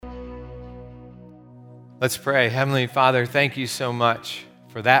Let's pray. Heavenly Father, thank you so much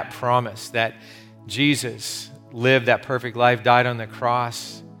for that promise that Jesus lived that perfect life, died on the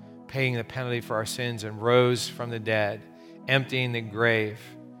cross, paying the penalty for our sins, and rose from the dead, emptying the grave,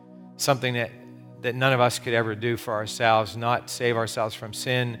 something that none of us could ever do for ourselves, not save ourselves from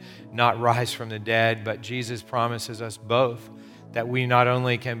sin, not rise from the dead, but Jesus promises us both that we not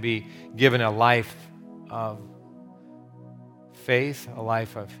only can be given a life of faith, a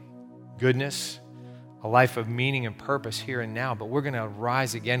life of goodness, a life of meaning and purpose here and now, but we're going to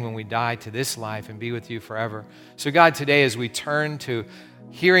rise again when we die to this life and be with you forever. So God, today as we turn to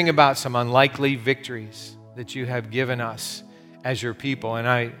hearing about some unlikely victories that you have given us as your people, and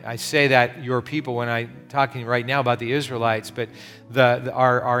I say that your people when I'm talking right now about the Israelites, but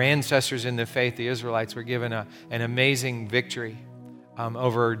our ancestors in the faith, the Israelites, were given an amazing victory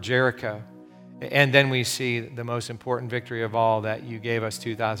over Jericho. And then we see the most important victory of all that you gave us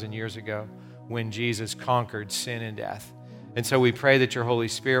 2,000 years ago, when Jesus conquered sin and death. And so we pray that your Holy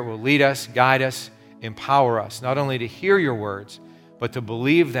Spirit will lead us, guide us, empower us, not only to hear your words, but to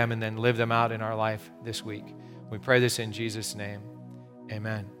believe them and then live them out in our life this week. We pray this in Jesus' name.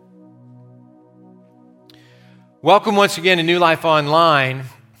 Amen. Welcome once again to New Life Online.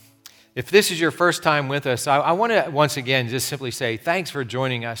 If this is your first time with us, I want to once again just simply say thanks for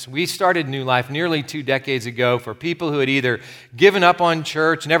joining us. We started New Life nearly 2 decades ago for people who had either given up on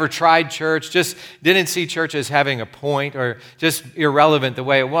church, never tried church, just didn't see church as having a point or just irrelevant the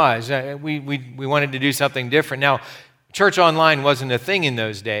way it was. We wanted to do something different. Now, church online wasn't a thing in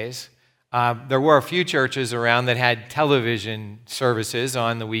those days. There were a few churches around that had television services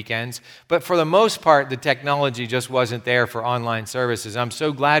on the weekends, but for the most part, the technology just wasn't there for online services. I'm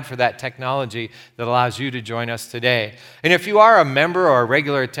so glad for that technology that allows you to join us today. And if you are a member or a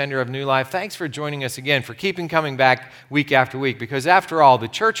regular attender of New Life, thanks for joining us again, for keeping coming back week after week, because after all, the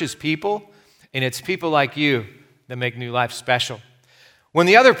church is people, and it's people like you that make New Life special. When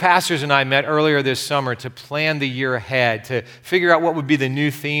the other pastors and I met earlier this summer to plan the year ahead, to figure out what would be the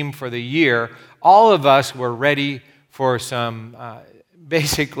new theme for the year, all of us were ready for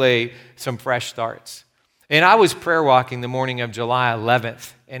basically some fresh starts. And I was prayer walking the morning of July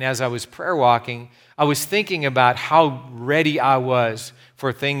 11th, and as I was prayer walking, I was thinking about how ready I was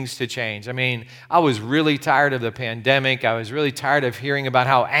for things to change. I mean, I was really tired of the pandemic. I was really tired of hearing about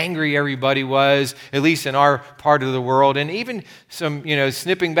how angry everybody was, at least in our part of the world. And even some,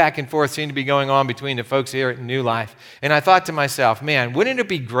 snipping back and forth seemed to be going on between the folks here at New Life. And I thought to myself, man, wouldn't it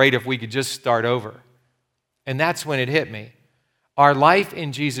be great if we could just start over? And that's when it hit me. Our life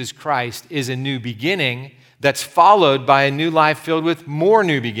in Jesus Christ is a new beginning that's followed by a new life filled with more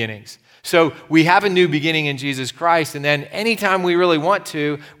new beginnings. So we have a new beginning in Jesus Christ, and then anytime we really want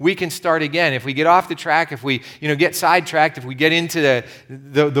to, we can start again. If we get off the track, if we get sidetracked, if we get into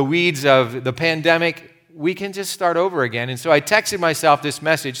the weeds of the pandemic, we can just start over again. And so I texted myself this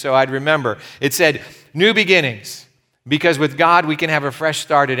message so I'd remember. It said, new beginnings, because with God we can have a fresh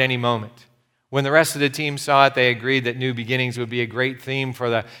start at any moment. When the rest of the team saw it, they agreed that new beginnings would be a great theme for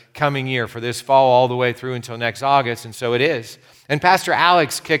the coming year, for this fall all the way through until next August, and so it is. And Pastor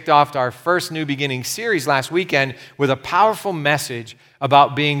Alex kicked off our first New Beginning series last weekend with a powerful message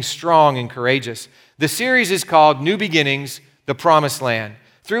about being strong and courageous. The series is called New Beginnings, the Promised Land.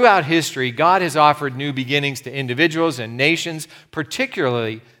 Throughout history, God has offered new beginnings to individuals and nations,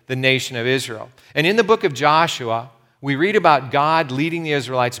 particularly the nation of Israel. And in the book of Joshua, we read about God leading the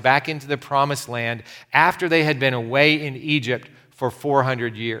Israelites back into the Promised Land after they had been away in Egypt for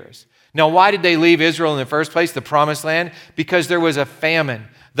 400 years. Now, why did they leave Israel in the first place, the Promised Land? Because there was a famine.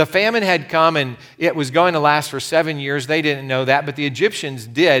 The famine had come, and it was going to last for 7 years. They didn't know that, but the Egyptians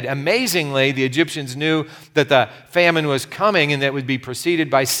did. Amazingly, the Egyptians knew that the famine was coming and that it would be preceded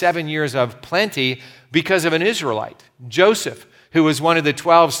by 7 years of plenty because of an Israelite, Joseph, who was one of the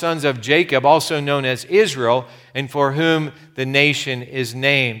 12 sons of Jacob, also known as Israel, and for whom the nation is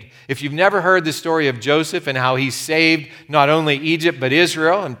named. If you've never heard the story of Joseph and how he saved not only Egypt, but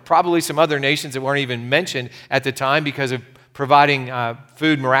Israel, and probably some other nations that weren't even mentioned at the time because of providing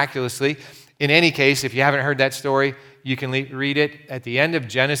food miraculously. In any case, if you haven't heard that story, you can read it at the end of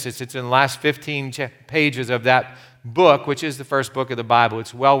Genesis. It's in the last 15 pages of that book, which is the first book of the Bible.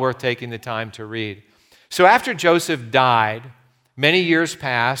 It's well worth taking the time to read. So after Joseph died, many years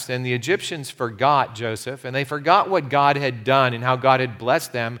passed, and the Egyptians forgot Joseph, and they forgot what God had done and how God had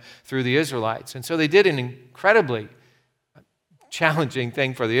blessed them through the Israelites. And so they did an incredibly challenging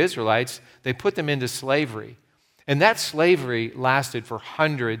thing for the Israelites. They put them into slavery. And that slavery lasted for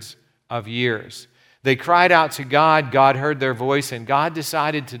hundreds of years. They cried out to God, God heard their voice, and God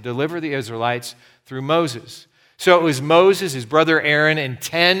decided to deliver the Israelites through Moses. So it was Moses, his brother Aaron, and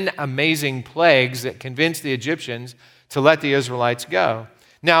 10 amazing plagues that convinced the Egyptians to let the Israelites go.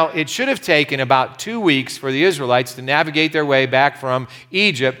 Now, it should have taken about 2 weeks for the Israelites to navigate their way back from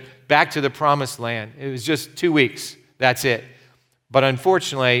Egypt back to the Promised Land. It was just 2 weeks. That's it. But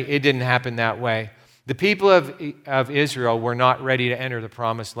unfortunately, it didn't happen that way. The people of Israel were not ready to enter the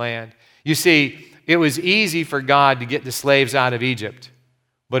Promised Land. You see, it was easy for God to get the slaves out of Egypt,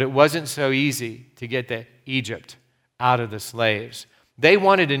 but it wasn't so easy to get Egypt out of the slaves. They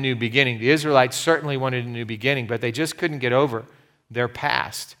wanted a new beginning. The Israelites certainly wanted a new beginning, but they just couldn't get over their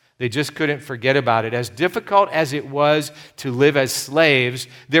past. They just couldn't forget about it. As difficult as it was to live as slaves,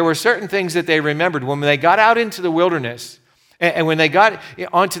 there were certain things that they remembered. When they got out into the wilderness, and when they got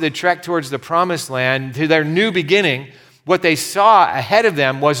onto the trek towards the Promised Land, to their new beginning, what they saw ahead of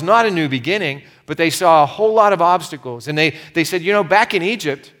them was not a new beginning, but they saw a whole lot of obstacles. And they said, back in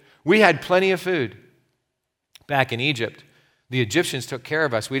Egypt, we had plenty of food. Back in Egypt, the Egyptians took care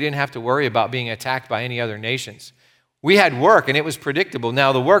of us. We didn't have to worry about being attacked by any other nations. We had work, and it was predictable.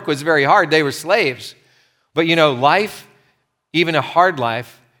 Now, the work was very hard. They were slaves. But, life, even a hard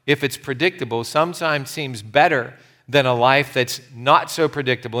life, if it's predictable, sometimes seems better than a life that's not so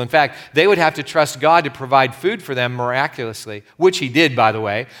predictable. In fact, they would have to trust God to provide food for them miraculously, which He did, by the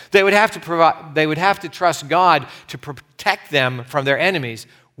way. They would have to trust God to protect them from their enemies,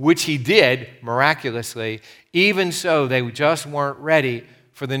 which He did miraculously. Even so, they just weren't ready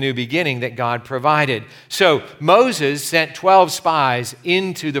for the new beginning that God provided. So Moses sent 12 spies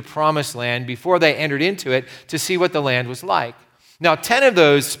into the Promised Land before they entered into it to see what the land was like. Now, 10 of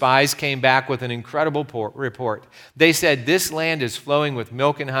those spies came back with an incredible report. They said, this land is flowing with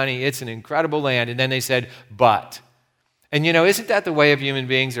milk and honey. It's an incredible land. And then they said, but. And isn't that the way of human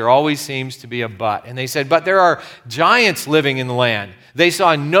beings? There always seems to be a but. And they said, but there are giants living in the land. They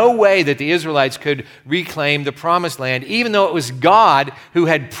saw no way that the Israelites could reclaim the Promised Land, even though it was God who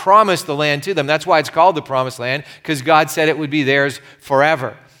had promised the land to them. That's why it's called the Promised Land, because God said it would be theirs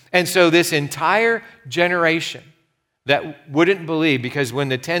forever. And so this entire generation that wouldn't believe, because when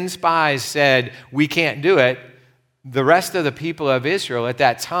the 10 spies said, we can't do it, the rest of the people of Israel at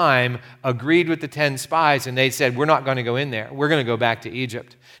that time agreed with the 10 spies, and they said, we're not going to go in there. We're going to go back to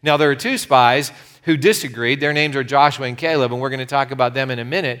Egypt. Now, there are 2 spies who disagreed. Their names are Joshua and Caleb, and we're going to talk about them in a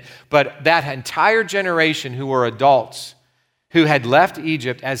minute. But that entire generation who were adults, who had left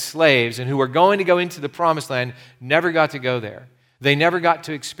Egypt as slaves and who were going to go into the Promised Land, never got to go there. They never got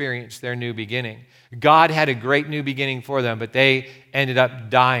to experience their new beginning. God had a great new beginning for them, but they ended up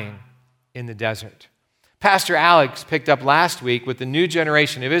dying in the desert. Pastor Alex picked up last week with the new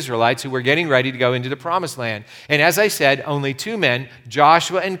generation of Israelites who were getting ready to go into the Promised Land. And as I said, only 2 men,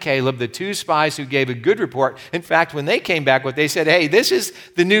 Joshua and Caleb, the 2 spies who gave a good report. In fact, when they came back, what they said, hey, this is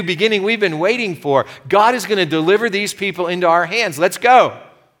the new beginning we've been waiting for. God is going to deliver these people into our hands. Let's go.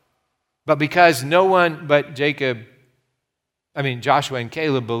 But because no one but Joshua and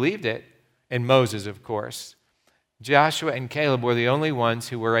Caleb believed it, and Moses, of course, Joshua and Caleb were the only ones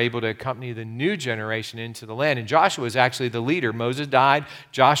who were able to accompany the new generation into the land. And Joshua was actually the leader. Moses died.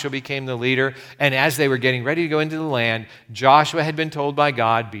 Joshua became the leader. And as they were getting ready to go into the land, Joshua had been told by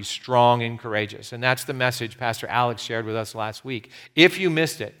God, be strong and courageous. And that's the message Pastor Alex shared with us last week. If you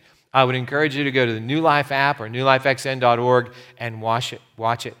missed it, I would encourage you to go to the New Life app or newlifexn.org and watch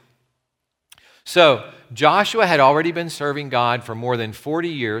it. So Joshua had already been serving God for more than 40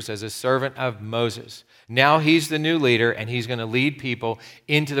 years as a servant of Moses. Now he's the new leader, and he's going to lead people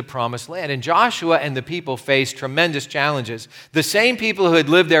into the Promised Land. And Joshua and the people faced tremendous challenges. The same people who had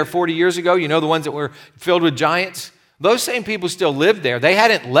lived there 40 years ago, the ones that were filled with giants, those same people still lived there. They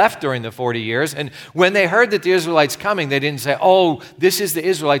hadn't left during the 40 years. And when they heard that the Israelites coming, they didn't say, oh, this is the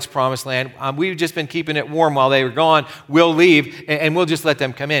Israelites' Promised Land. We've just been keeping it warm while they were gone. We'll leave, and we'll just let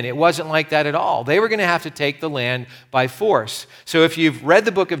them come in. It wasn't like that at all. They were going to have to take the land by force. So if you've read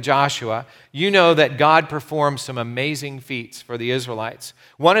the book of Joshua, you know that God performed some amazing feats for the Israelites.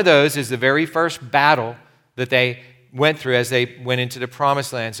 One of those is the very first battle that they went through as they went into the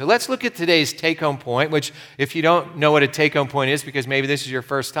Promised Land. So let's look at today's take-home point, which if you don't know what a take-home point is, because maybe this is your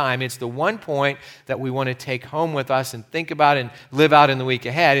first time, it's the one point that we want to take home with us and think about and live out in the week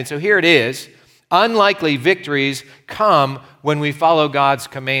ahead. And so here it is. Unlikely victories come when we follow God's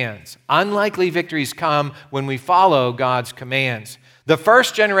commands. Unlikely victories come when we follow God's commands. The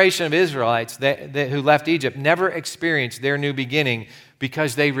first generation of Israelites who left Egypt never experienced their new beginning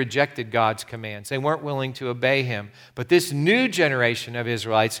because they rejected God's commands. They weren't willing to obey Him. But this new generation of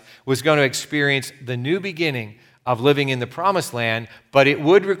Israelites was going to experience the new beginning of living in the Promised Land, but it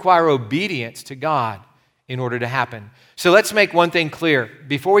would require obedience to God in order to happen. So let's make one thing clear.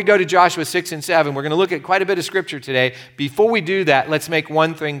 Before we go to Joshua 6 and 7, we're going to look at quite a bit of scripture today. Before we do that, let's make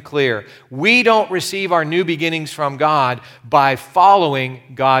one thing clear. We don't receive our new beginnings from God by following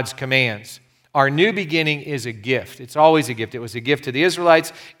God's commands. Our new beginning is a gift. It's always a gift. It was a gift to the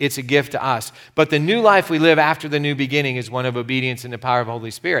Israelites. It's a gift to us. But the new life we live after the new beginning is one of obedience and the power of the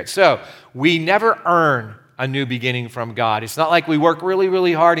Holy Spirit. So we never earn a new beginning from God. It's not like we work really,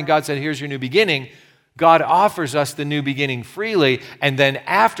 really hard and God said, here's your new beginning. God offers us the new beginning freely, and then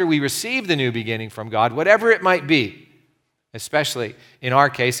after we receive the new beginning from God, whatever it might be, especially in our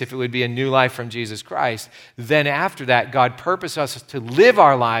case, if it would be a new life from Jesus Christ, then after that, God purposed us to live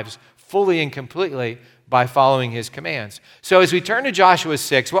our lives fully and completely by following his commands. So as we turn to Joshua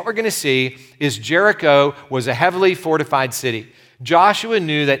 6, what we're going to see is Jericho was a heavily fortified city. Joshua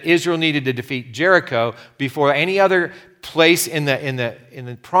knew that Israel needed to defeat Jericho before any other place in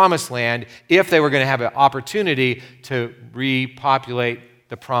the promised land if they were going to have an opportunity to repopulate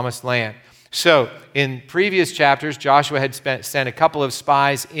the promised land. So in previous chapters, Joshua had sent a couple of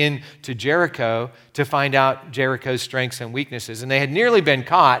spies into Jericho to find out Jericho's strengths and weaknesses. And they had nearly been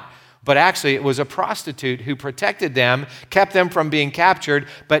caught, but actually it was a prostitute who protected them, kept them from being captured,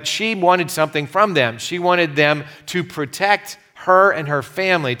 but she wanted something from them. She wanted them to protect her and her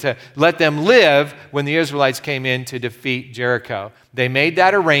family, to let them live when the Israelites came in to defeat Jericho. They made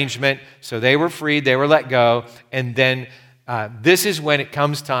that arrangement, so they were freed, they were let go, and then this is when it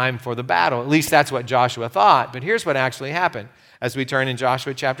comes time for the battle. At least that's what Joshua thought, but here's what actually happened. As we turn in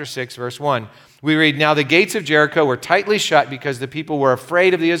Joshua chapter 6, verse 1, we read, "Now the gates of Jericho were tightly shut because the people were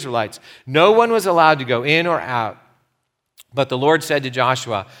afraid of the Israelites. No one was allowed to go in or out. But the Lord said to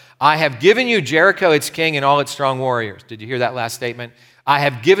Joshua, I have given you Jericho, its king, and all its strong warriors." Did you hear that last statement? I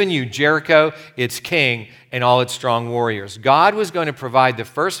have given you Jericho, its king, and all its strong warriors. God was going to provide the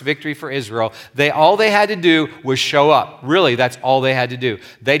first victory for Israel. All they had to do was show up. Really, that's all they had to do.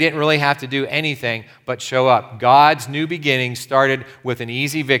 They didn't really have to do anything but show up. God's new beginning started with an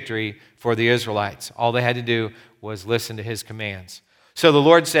easy victory for the Israelites. All they had to do was listen to his commands. So the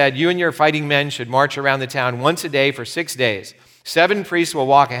Lord said, "You and your fighting men should march around the town once a day for 6 days. 7 priests will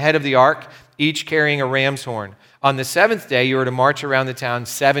walk ahead of the ark, each carrying a ram's horn. On the 7th day, you are to march around the town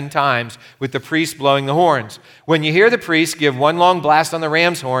 7 times with the priests blowing the horns. When you hear the priests give one long blast on the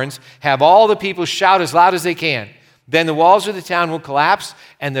ram's horns, have all the people shout as loud as they can. Then the walls of the town will collapse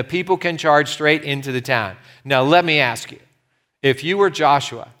and the people can charge straight into the town." Now, let me ask you, if you were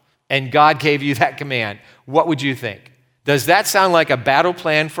Joshua and God gave you that command, what would you think? Does that sound like a battle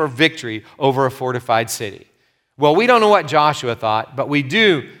plan for victory over a fortified city? Well, we don't know what Joshua thought, but we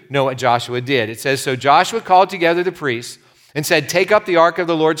do know what Joshua did. It says, "So Joshua called together the priests and said, 'Take up the ark of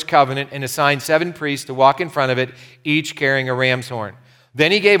the Lord's covenant and assign 7 priests to walk in front of it, each carrying a ram's horn.'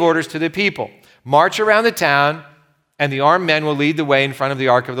 Then he gave orders to the people, 'March around the town, and the armed men will lead the way in front of the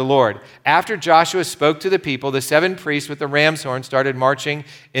ark of the Lord.' After Joshua spoke to the people, the 7 priests with the ram's horn started marching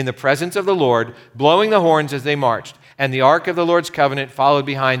in the presence of the Lord, blowing the horns as they marched, and the ark of the Lord's covenant followed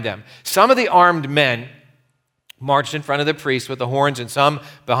behind them. Some of the armed men marched in front of the priests with the horns, and some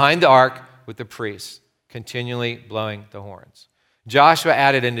behind the ark with the priests, continually blowing the horns." Joshua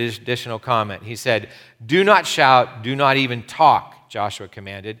added an additional comment. He said, "Do not shout, do not even talk," Joshua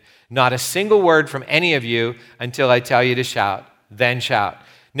commanded. "Not a single word from any of you until I tell you to shout, then shout."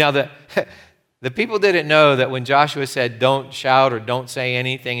 Now, the people didn't know that when Joshua said, "Don't shout or don't say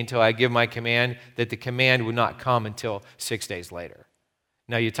anything until I give my command," that the command would not come until 6 days later.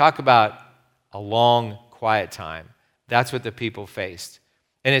 Now, you talk about a long, quiet time. That's what the people faced.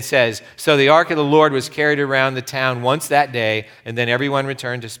 And it says, "So the ark of the Lord was carried around the town once that day, and then everyone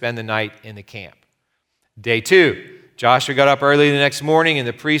returned to spend the night in the camp." Day 2, Joshua got up early the next morning, and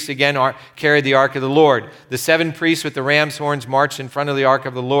the priests again carried the ark of the Lord. The 7 priests with the ram's horns marched in front of the ark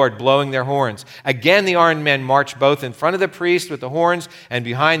of the Lord, blowing their horns. Again, the armed men marched both in front of the priests with the horns and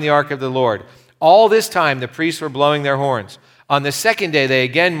behind the ark of the Lord. All this time, the priests were blowing their horns. On the 2nd day, they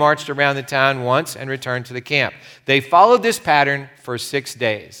again marched around the town once and returned to the camp. They followed this pattern for 6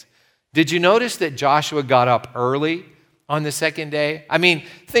 days. Did you notice that Joshua got up early on the 2nd day? I mean,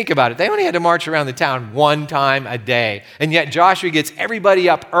 think about it. They only had to march around the town 1 time a day. And yet Joshua gets everybody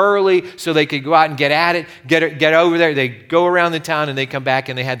up early so they could go out and get at it, get over there. They go around the town and they come back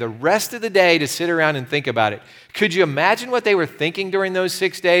and they had the rest of the day to sit around and think about it. Could you imagine what they were thinking during those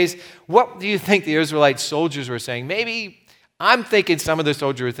 6 days? What do you think the Israelite soldiers were saying? Maybe I'm thinking some of the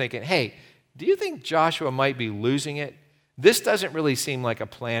soldiers were thinking, "Hey, do you think Joshua might be losing it? This doesn't really seem like a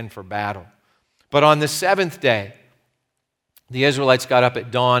plan for battle." But on the 7th day, the Israelites got up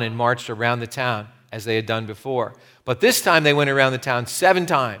at dawn and marched around the town as they had done before. But this time they went around the town 7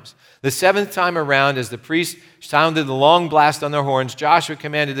 times. The seventh time around, as the priests sounded the long blast on their horns, Joshua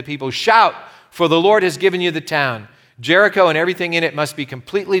commanded the people, "Shout, for the Lord has given you the town. Jericho and everything in it must be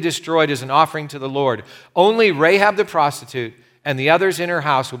completely destroyed as an offering to the Lord. Only Rahab the prostitute and the others in her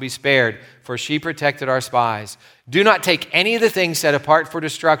house will be spared, for she protected our spies. Do not take any of the things set apart for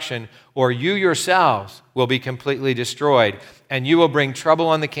destruction, or you yourselves will be completely destroyed, and you will bring trouble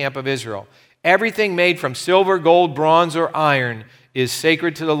on the camp of Israel. Everything made from silver, gold, bronze, or iron is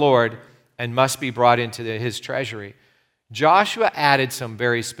sacred to the Lord and must be brought into his treasury." Joshua added some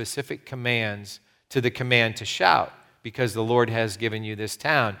very specific commands to the command to shout, because the Lord has given you this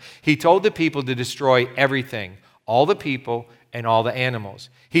town. He told the people to destroy everything, all the people and all the animals.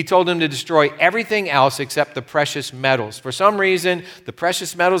 He told them to destroy everything else except the precious metals. For some reason, the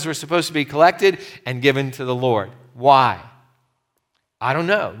precious metals were supposed to be collected and given to the Lord. Why? I don't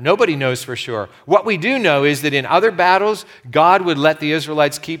know. Nobody knows for sure. What we do know is that in other battles, God would let the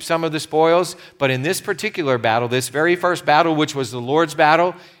Israelites keep some of the spoils, but in this particular battle, this very first battle, which was the Lord's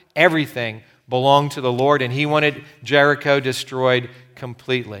battle, everything belonged to the Lord, and he wanted Jericho destroyed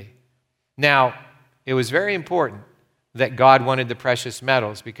completely. Now, it was very important that God wanted the precious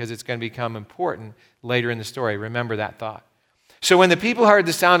metals, because it's going to become important later in the story. Remember that thought. So when the people heard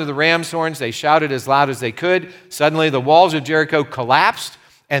the sound of the ram's horns, they shouted as loud as they could. Suddenly the walls of Jericho collapsed,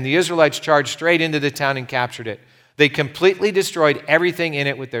 and the Israelites charged straight into the town and captured it. They completely destroyed everything in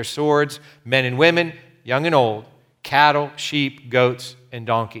it with their swords, men and women, young and old, cattle, sheep, goats, and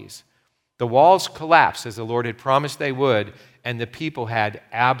donkeys. The walls collapsed as the Lord had promised they would, and the people had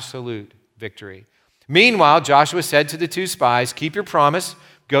absolute victory. Meanwhile, Joshua said to the two spies, "Keep your promise,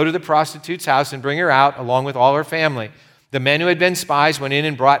 go to the prostitute's house and bring her out along with all her family." The men who had been spies went in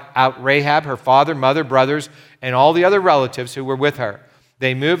and brought out Rahab, her father, mother, brothers, and all the other relatives who were with her.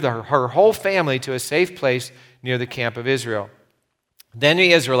 They moved her whole family to a safe place near the camp of Israel. Then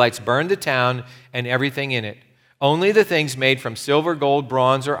the Israelites burned the town and everything in it. Only the things made from silver, gold,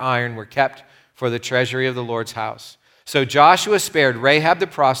 bronze, or iron were kept for the treasury of the Lord's house. So Joshua spared Rahab the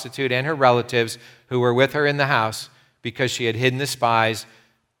prostitute and her relatives who were with her in the house, because she had hidden the spies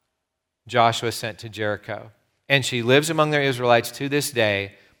Joshua sent to Jericho. And she lives among the Israelites to this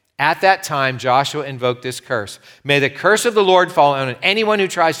day. At that time, Joshua invoked this curse: "May the curse of the Lord fall on anyone who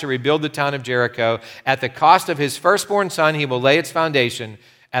tries to rebuild the town of Jericho. At the cost of his firstborn son, he will lay its foundation.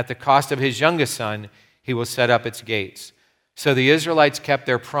 At the cost of his youngest son, he will set up its gates." So the Israelites kept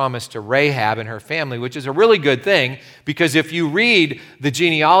their promise to Rahab and her family, which is a really good thing, because if you read the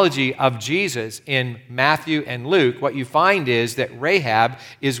genealogy of Jesus in Matthew and Luke, what you find is that Rahab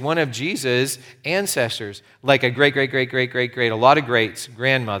is one of Jesus' ancestors, like a great, a lot of greats,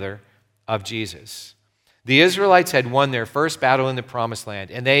 grandmother of Jesus. The Israelites had won their first battle in the Promised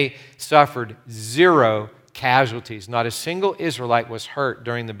Land, and they suffered 0 casualties. Not a single Israelite was hurt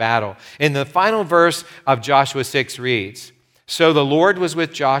during the battle. And the final verse of Joshua 6 reads, "So the Lord was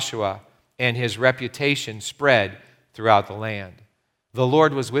with Joshua, and his reputation spread throughout the land." The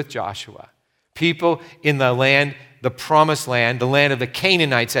Lord was with Joshua. People in the land, the Promised Land, the land of the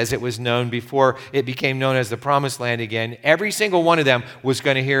Canaanites as it was known before it became known as the Promised Land again, every single one of them was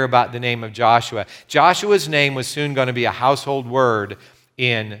going to hear about the name of Joshua. Joshua's name was soon going to be a household word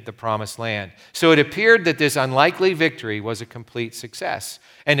in the Promised Land. So it appeared that this unlikely victory was a complete success,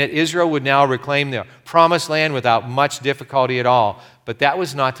 and that Israel would now reclaim the Promised Land without much difficulty at all. But that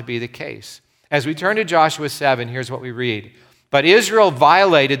was not to be the case. As we turn to Joshua 7, here's what we read. "But Israel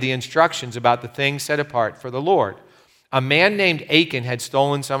violated the instructions about the things set apart for the Lord. A man named Achan had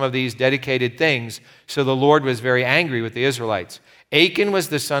stolen some of these dedicated things, so the Lord was very angry with the Israelites. Achan was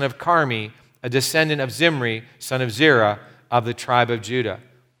the son of Carmi, a descendant of Zimri, son of Zerah, of the tribe of Judah.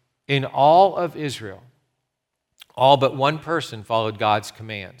 In all of Israel, all but one person followed God's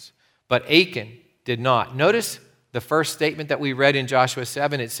commands, but Achan did not." Notice the first statement that we read in Joshua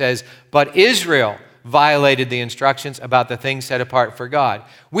 7. It says, "But Israel violated the instructions about the things set apart for God."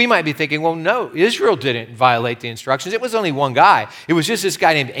 We might be thinking, well, no, Israel didn't violate the instructions. It was only one guy. It was just this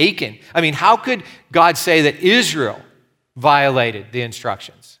guy named Achan. I mean, how could God say that Israel violated the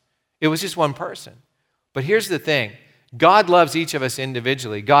instructions? It was just one person. But here's the thing. God loves each of us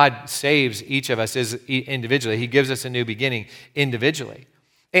individually. God saves each of us individually. He gives us a new beginning individually.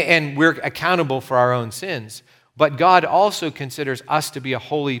 And we're accountable for our own sins. But God also considers us to be a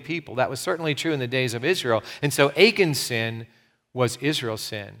holy people. That was certainly true in the days of Israel. And so Achan's sin was Israel's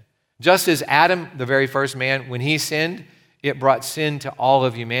sin. Just as Adam, the very first man, when he sinned, it brought sin to all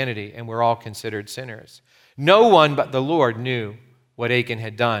of humanity, and we're all considered sinners. No one but the Lord knew what Achan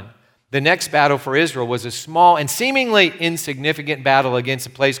had done. The next battle for Israel was a small and seemingly insignificant battle against a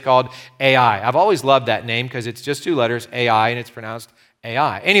place called Ai. I've always loved that name because it's just 2 letters, Ai, and it's pronounced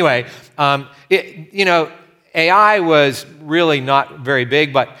AI. Anyway, AI was really not very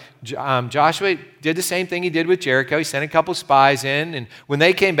big, but Joshua did the same thing he did with Jericho. He sent a couple spies in, and when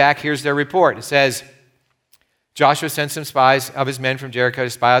they came back, here's their report. It says, Joshua sent some spies of his men from Jericho to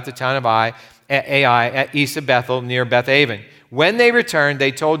spy out the town of Ai at east of Bethel, near Beth-aven. When they returned,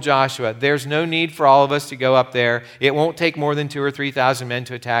 they told Joshua, there's no need for all of us to go up there. It won't take more than 2,000 or 3,000 men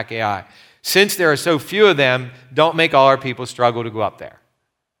to attack Ai. Since there are so few of them, don't make all our people struggle to go up there.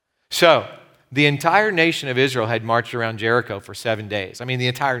 So, the entire nation of Israel had marched around Jericho for 7 days. I mean, the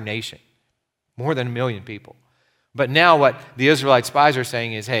entire nation. More than 1 million people. But now what the Israelite spies are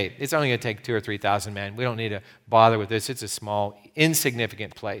saying is, hey, it's only going to take 2,000 or 3,000 men. We don't need to bother with this. It's a small,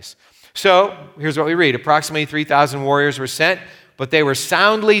 insignificant place. So, here's what we read. Approximately 3,000 warriors were sent, but they were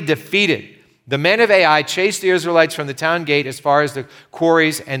soundly defeated. The men of Ai chased the Israelites from the town gate as far as the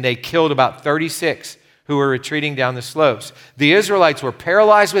quarries, and they killed about 36 who were retreating down the slopes. The Israelites were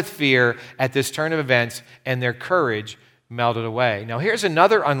paralyzed with fear at this turn of events, and their courage melted away. Now, here's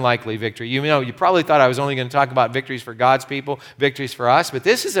another unlikely victory. You probably thought I was only going to talk about victories for God's people, victories for us, but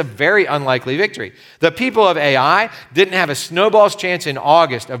this is a very unlikely victory. The people of Ai didn't have a snowball's chance in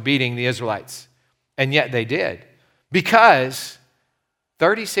August of beating the Israelites, and yet they did, because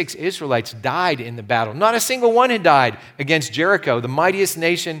 36 Israelites died in the battle. Not a single one had died against Jericho, the mightiest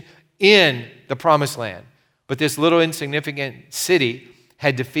nation in the Promised Land. But this little insignificant city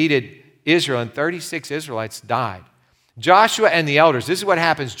had defeated Israel, and 36 Israelites died. Joshua and the elders, this is what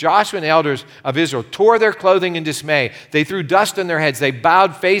happens. Joshua and the elders of Israel tore their clothing in dismay. They threw dust on their heads. They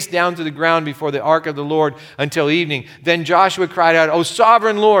bowed face down to the ground before the ark of the Lord until evening. Then Joshua cried out, "O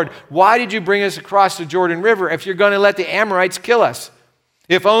sovereign Lord, why did you bring us across the Jordan River if you're going to let the Amorites kill us?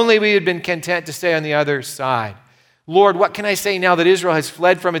 If only we had been content to stay on the other side. Lord, what can I say now that Israel has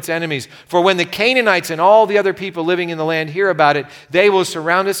fled from its enemies? For when the Canaanites and all the other people living in the land hear about it, they will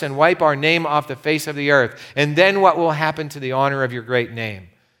surround us and wipe our name off the face of the earth. And then what will happen to the honor of your great name?"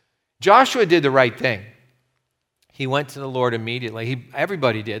 Joshua did the right thing. He went to the Lord immediately.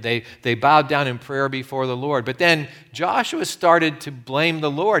 Everybody did. They bowed down in prayer before the Lord. But then Joshua started to blame the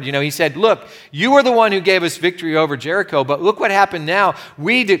Lord. He said, look, you were the one who gave us victory over Jericho, but look what happened now.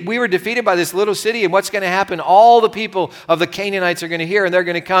 We were defeated by this little city, and what's going to happen? All the people of the Canaanites are going to hear, and they're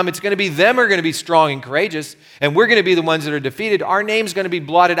going to come. It's going to be them who are going to be strong and courageous, and we're going to be the ones that are defeated. Our name's going to be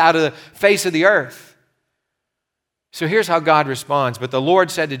blotted out of the face of the earth. So here's how God responds. But the Lord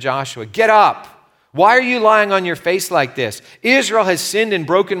said to Joshua, "Get up. Why are you lying on your face like this? Israel has sinned and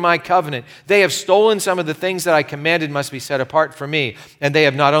broken my covenant. They have stolen some of the things that I commanded must be set apart for me. And they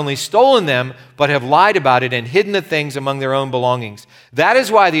have not only stolen them, but have lied about it and hidden the things among their own belongings. That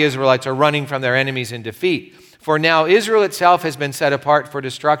is why the Israelites are running from their enemies in defeat. For now Israel itself has been set apart for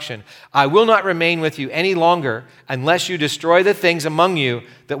destruction. I will not remain with you any longer unless you destroy the things among you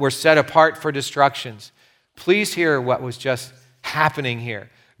that were set apart for destructions." Please hear what was just happening here.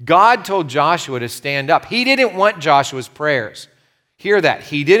 God told Joshua to stand up. He didn't want Joshua's prayers. Hear that.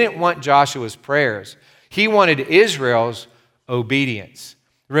 He didn't want Joshua's prayers. He wanted Israel's obedience.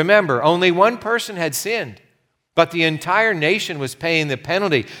 Remember, only one person had sinned, but the entire nation was paying the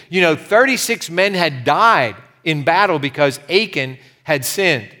penalty. 36 men had died in battle because Achan had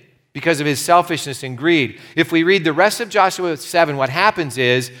sinned, because of his selfishness and greed. If we read the rest of Joshua 7, what happens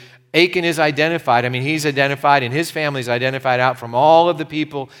is Achan is identified. He's identified, and his family is identified out from all of the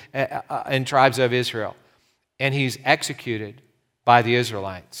people and tribes of Israel. And he's executed by the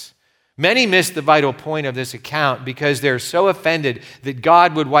Israelites. Many miss the vital point of this account because they're so offended that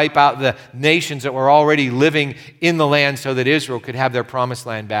God would wipe out the nations that were already living in the land so that Israel could have their promised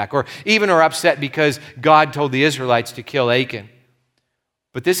land back. Or even are upset because God told the Israelites to kill Achan.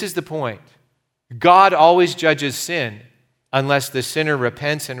 But this is the point. God always judges sin unless the sinner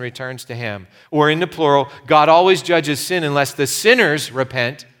repents and returns to him. Or in the plural, God always judges sin unless the sinners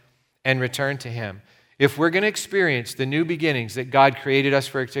repent and return to him. If we're going to experience the new beginnings that God created us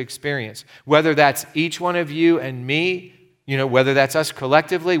to experience, whether that's each one of you and me, whether that's us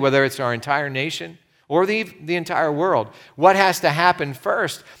collectively, whether it's our entire nation or the entire world, what has to happen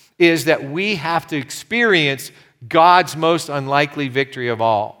first is that we have to experience God's most unlikely victory of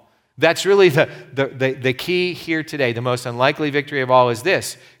all. That's really the key here today. The most unlikely victory of all is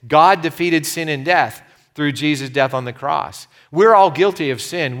this: God defeated sin and death through Jesus' death on the cross. We're all guilty of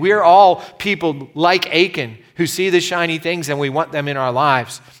sin. We're all people like Achan who see the shiny things and we want them in our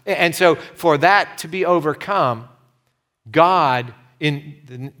lives. And so for that to be overcome, God,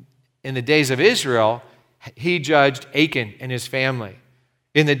 in the days of Israel, he judged Achan and his family.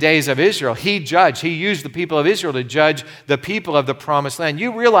 In the days of Israel, he used the people of Israel to judge the people of the promised land.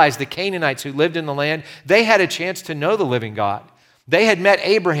 You realize the Canaanites who lived in the land, they had a chance to know the living God. They had met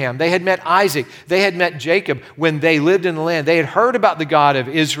Abraham. They had met Isaac. They had met Jacob when they lived in the land. They had heard about the God of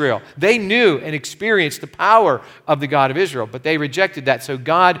Israel. They knew and experienced the power of the God of Israel, but they rejected that. So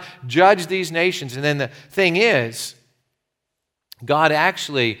God judged these nations. And then the thing is, God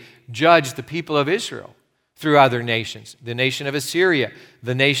actually judged the people of Israel through other nations. The nation of Assyria,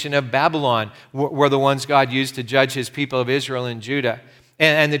 the nation of Babylon were the ones God used to judge his people of Israel and Judah.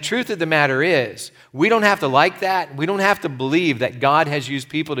 And the truth of the matter is, we don't have to like that. We don't have to believe that God has used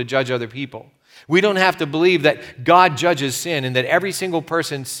people to judge other people. We don't have to believe that God judges sin and that every single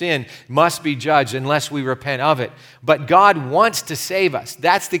person's sin must be judged unless we repent of it. But God wants to save us.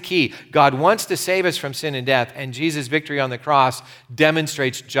 That's the key. God wants to save us from sin and death, and Jesus' victory on the cross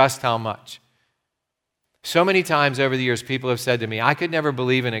demonstrates just how much. So many times over the years, people have said to me, I could never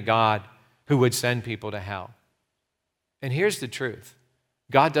believe in a God who would send people to hell. And here's the truth.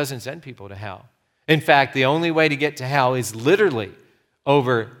 God doesn't send people to hell. In fact, the only way to get to hell is literally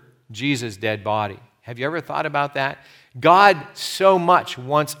over Jesus' dead body. Have you ever thought about that? God so much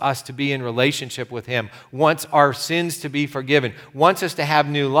wants us to be in relationship with him, wants our sins to be forgiven, wants us to have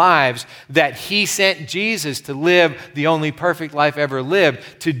new lives, that he sent Jesus to live the only perfect life ever lived,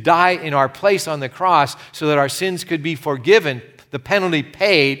 to die in our place on the cross so that our sins could be forgiven, the penalty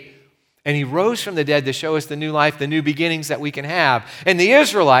paid. And he rose from the dead to show us the new life, the new beginnings that we can have. And the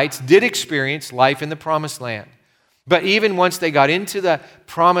Israelites did experience life in the promised land. But even once they got into the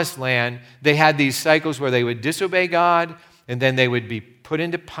promised land, they had these cycles where they would disobey God, and then they would be put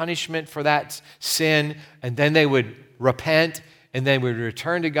into punishment for that sin, and then they would repent, and then would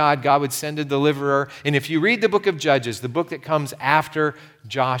return to God. God would send a deliverer. And if you read the book of Judges, the book that comes after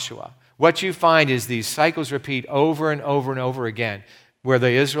Joshua, what you find is these cycles repeat over and over and over again. Where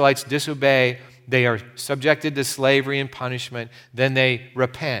the Israelites disobey, they are subjected to slavery and punishment, then they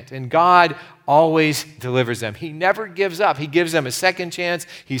repent. And God always delivers them. He never gives up. He gives them a second chance.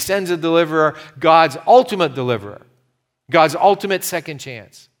 He sends a deliverer. God's ultimate deliverer, God's ultimate second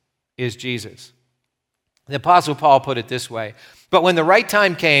chance is Jesus. The Apostle Paul put it this way, but when the right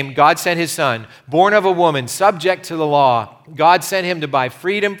time came, God sent his son, born of a woman, subject to the law. God sent him to buy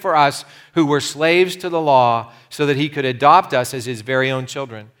freedom for us who were slaves to the law so that he could adopt us as his very own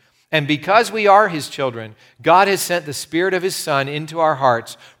children. And because we are his children, God has sent the Spirit of his Son into our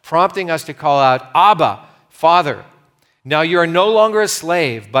hearts, prompting us to call out, Abba, Father. Now you are no longer a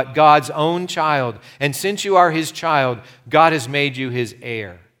slave, but God's own child. And since you are his child, God has made you his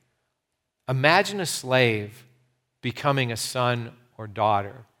heir. Imagine a slave becoming a son or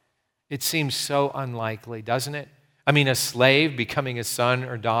daughter. It seems so unlikely, doesn't it? I mean, a slave becoming a son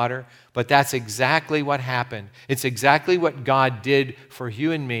or daughter, but that's exactly what happened. It's exactly what God did for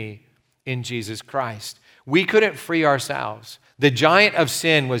you and me in Jesus Christ. We couldn't free ourselves. The giant of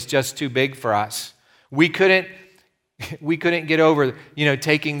sin was just too big for us. We couldn't get over,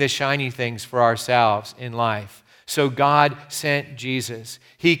 taking the shiny things for ourselves in life. So God sent Jesus.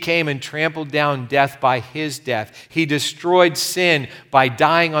 He came and trampled down death by his death. He destroyed sin by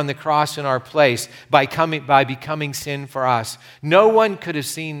dying on the cross in our place, by becoming sin for us. No one could have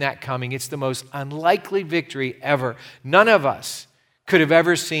seen that coming. It's the most unlikely victory ever. None of us could have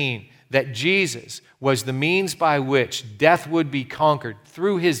ever seen that Jesus was the means by which death would be conquered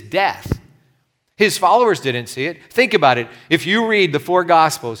through his death. His followers didn't see it. Think about it. If you read the 4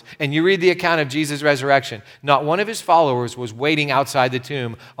 Gospels and you read the account of Jesus' resurrection, not one of his followers was waiting outside the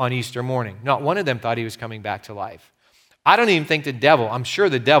tomb on Easter morning. Not one of them thought he was coming back to life. I don't even think I'm sure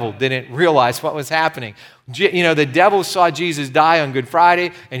the devil didn't realize what was happening. The devil saw Jesus die on Good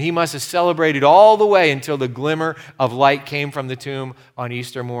Friday, and he must have celebrated all the way until the glimmer of light came from the tomb on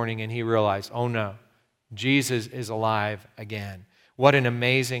Easter morning, and he realized, oh no, Jesus is alive again. What an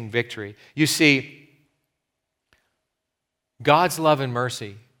amazing victory. You see, God's love and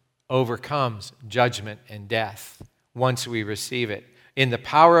mercy overcomes judgment and death once we receive it. In the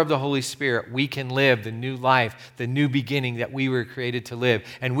power of the Holy Spirit, we can live the new life, the new beginning that we were created to live.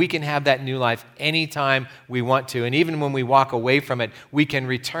 And we can have that new life anytime we want to. And even when we walk away from it, we can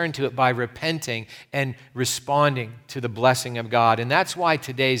return to it by repenting and responding to the blessing of God. And that's why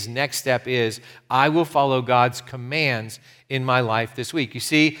today's next step is, I will follow God's commands in my life this week. You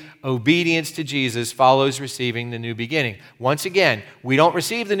see, obedience to Jesus follows receiving the new beginning. Once again, we don't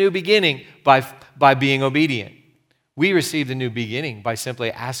receive the new beginning by being obedient. We receive the new beginning by simply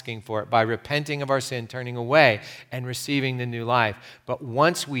asking for it, by repenting of our sin, turning away, and receiving the new life. But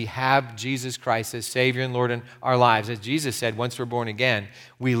once we have Jesus Christ as Savior and Lord in our lives, as Jesus said, once we're born again,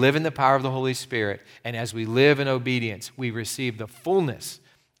 we live in the power of the Holy Spirit. And as we live in obedience, we receive the fullness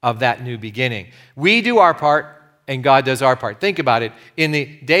of that new beginning. We do our part, and God does our part. Think about it. In the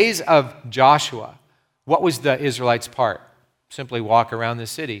days of Joshua, what was the Israelites' part? simply walk around the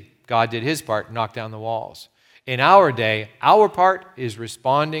city. God did his part, knock down the walls. In our day, our part is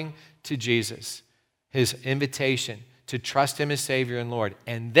responding to Jesus, his invitation to trust him as Savior and Lord.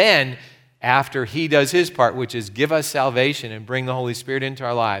 And then, after he does his part, which is give us salvation and bring the Holy Spirit into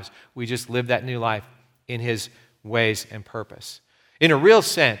our lives, we just live that new life in his ways and purpose. In a real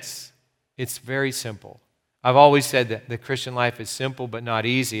sense, it's very simple. I've always said that the Christian life is simple but not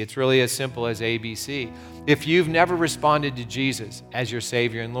easy. It's really as simple as ABC. If you've never responded to Jesus as your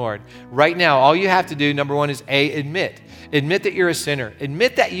Savior and Lord, right now, all you have to do, number one, is admit. Admit that you're a sinner.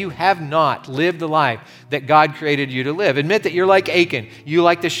 Admit that you have not lived the life that God created you to live. Admit that you're like Achan. You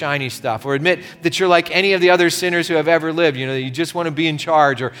like the shiny stuff. Or admit that you're like any of the other sinners who have ever lived. You know, you just want to be in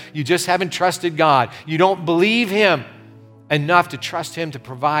charge, or you just haven't trusted God. You don't believe him enough to trust him to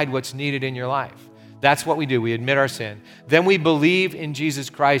provide what's needed in your life. That's what we do. We admit our sin. Then we believe in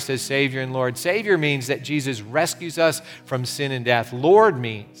Jesus Christ as Savior and Lord. Savior means that Jesus rescues us from sin and death. Lord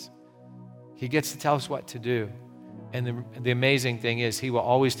means he gets to tell us what to do. And the amazing thing is he will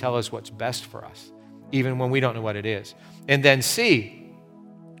always tell us what's best for us, even when we don't know what it is. And then C,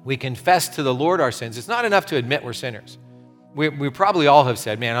 we confess to the Lord our sins. It's not enough to admit we're sinners. We probably all have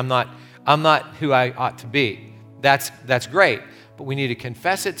said, man, I'm not who I ought to be. That's great. But we need to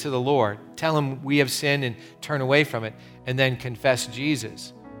confess it to the Lord, tell him we have sinned and turn away from it, and then confess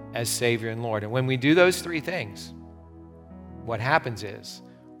Jesus as Savior and Lord. And when we do those three things, what happens is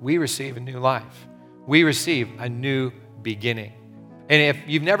we receive a new life. We receive a new beginning. And if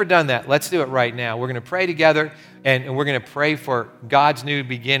you've never done that, let's do it right now. We're going to pray together, and we're going to pray for God's new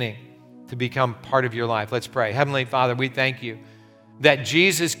beginning to become part of your life. Let's pray. Heavenly Father, we thank you that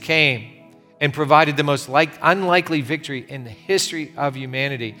Jesus came and provided the most unlikely victory in the history of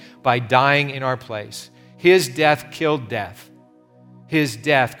humanity by dying in our place. His death killed death. His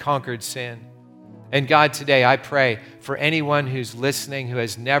death conquered sin. And God, today I pray for anyone who's listening who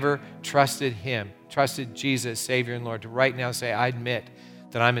has never trusted him, trusted Jesus, Savior and Lord, to right now say, I admit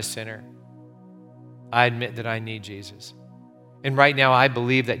that I'm a sinner. I admit that I need Jesus. And right now I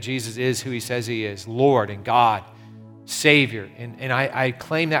believe that Jesus is who he says he is, Lord and God, Savior. And I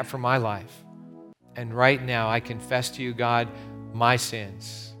claim that for my life. And right now, I confess to you, God, my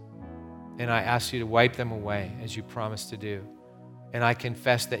sins. And I ask you to wipe them away as you promised to do. And I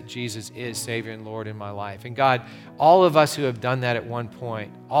confess that Jesus is Savior and Lord in my life. And God, all of us who have done that at one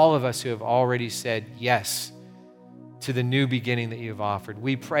point, all of us who have already said yes to the new beginning that you have offered,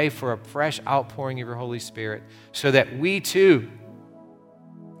 we pray for a fresh outpouring of your Holy Spirit so that we too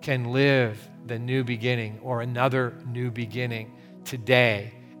can live the new beginning or another new beginning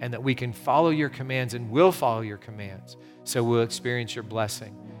today, and that we can follow your commands and will follow your commands so we'll experience your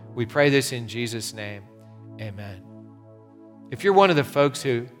blessing. We pray this in Jesus' name. Amen. If you're one of the folks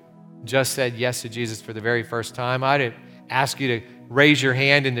who just said yes to Jesus for the very first time, I'd ask you to raise your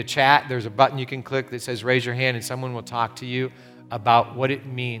hand in the chat. There's a button you can click that says raise your hand, and someone will talk to you about what it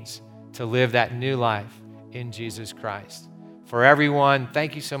means to live that new life in Jesus Christ. For everyone,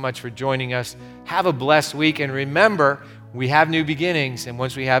 thank you so much for joining us. Have a blessed week, and remember, we have new beginnings, and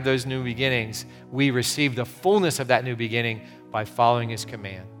once we have those new beginnings, we receive the fullness of that new beginning by following his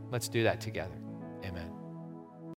command. Let's do that together. Amen.